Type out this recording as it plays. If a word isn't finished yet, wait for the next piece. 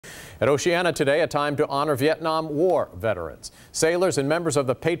At Oceana today, a time to honor Vietnam War veterans. Sailors and members of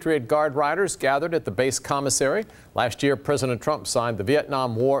the Patriot Guard Riders gathered at the base commissary. Last year, President Trump signed the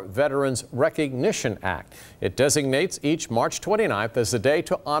Vietnam War Veterans Recognition Act. It designates each March 29th as a day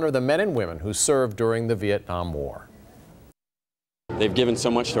to honor the men and women who served during the Vietnam War. They've given so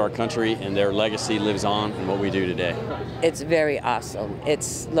much to our country, and their legacy lives on in what we do today. It's very awesome.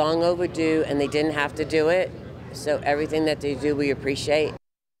 It's long overdue, and they didn't have to do it. So everything that they do, we appreciate.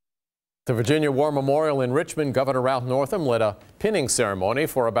 The Virginia War Memorial in Richmond, Governor Ralph Northam led a pinning ceremony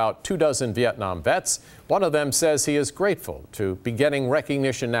for about 24 Vietnam vets. One of them says he is grateful to be getting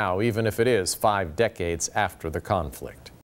recognition now, even if it is 5 decades after the conflict.